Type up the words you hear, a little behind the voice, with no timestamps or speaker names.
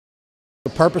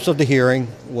purpose of the hearing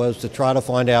was to try to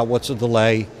find out what's the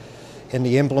delay in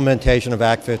the implementation of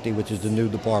Act 50, which is the new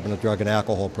Department of Drug and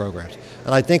Alcohol programs.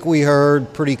 And I think we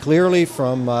heard pretty clearly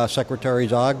from Secretary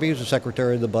Zogby, who's the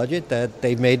Secretary of the Budget, that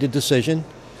they've made the decision,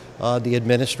 the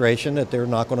administration, that they're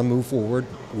not going to move forward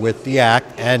with the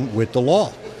act and with the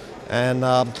law. And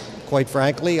quite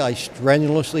frankly, I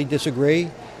strenuously disagree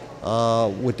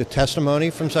with the testimony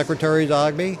from Secretary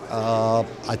Zogby.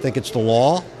 I think it's the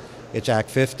law. It's Act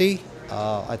 50.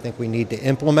 I think we need to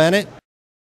implement it.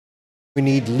 We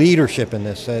need leadership in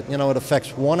this. It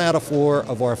affects 1 out of 4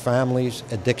 of our families.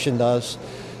 Addiction does.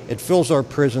 It fills our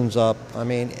prisons up. I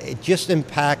mean, it just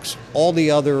impacts all the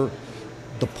other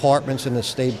departments in the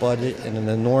state budget in an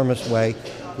enormous way.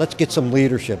 Let's get some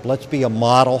leadership. Let's be a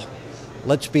model.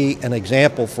 Let's be an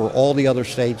example for all the other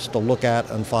states to look at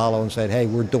and follow and say, hey,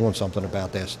 we're doing something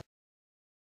about this.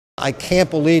 I can't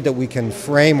believe that we can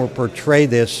frame or portray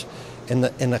this in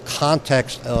the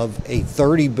context of a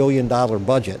 $30 billion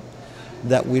budget,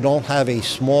 that we don't have a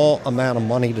small amount of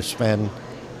money to spend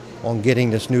on getting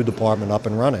this new department up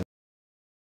and running.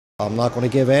 I'm not going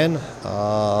to give in.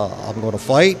 I'm going to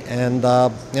fight. And,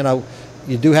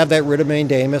 you do have that writ of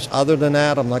mandamus. Other than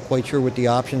that, I'm not quite sure what the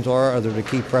options are other than to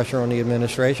keep pressure on the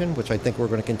administration, which I think we're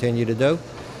going to continue to do.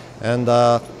 And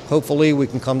hopefully we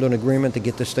can come to an agreement to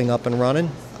get this thing up and running,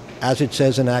 as it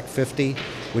says in Act 50,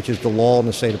 which is the law in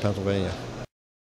the state of Pennsylvania.